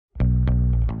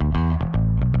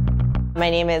My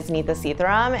name is Nita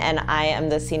Sitaram, and I am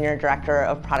the Senior Director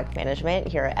of Product Management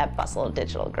here at Bustle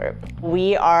Digital Group.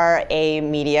 We are a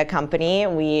media company.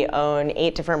 We own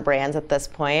 8 different brands at this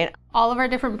point. All of our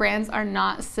different brands are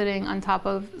not sitting on top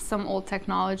of some old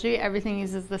technology. Everything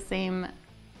uses the same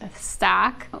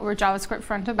stack. We're JavaScript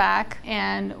front to back,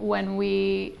 and when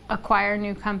we acquire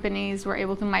new companies, we're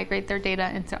able to migrate their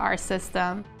data into our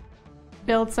system.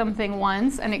 Build something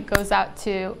once and it goes out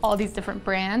to all these different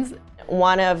brands.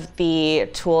 One of the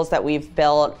tools that we've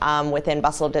built within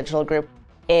Bustle Digital Group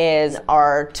is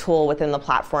our tool within the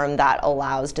platform that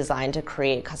allows design to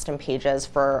create custom pages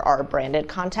for our branded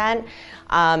content.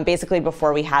 Basically,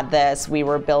 before we had this, we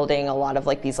were building a lot of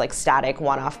these static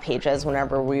one-off pages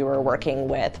whenever we were working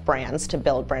with brands to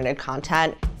build branded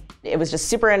content. It was just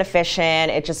super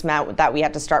inefficient. It just meant that we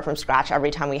had to start from scratch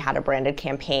every time we had a branded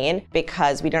campaign,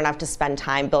 because we don't have to spend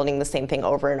time building the same thing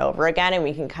over and over again, and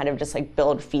we can kind of just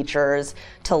build features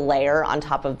to layer on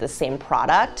top of the same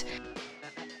product.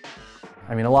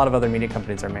 I mean, a lot of other media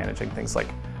companies are managing things like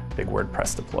big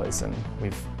WordPress deploys, and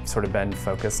we've sort of been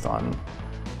focused on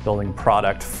building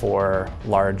product for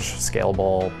large,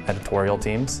 scalable editorial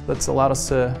teams. That's allowed us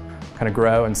to kind of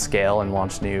grow and scale and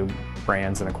launch new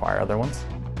brands and acquire other ones.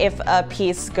 If a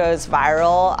piece goes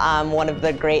viral, one of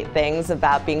the great things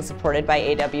about being supported by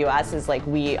AWS is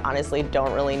we honestly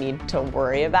don't really need to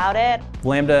worry about it.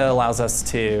 Lambda allows us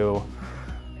to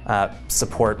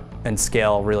support and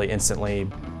scale really instantly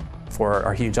for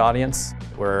our huge audience.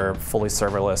 We're fully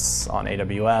serverless on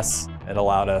AWS. It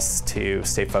allowed us to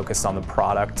stay focused on the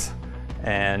product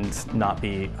and not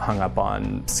be hung up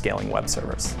on scaling web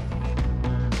servers.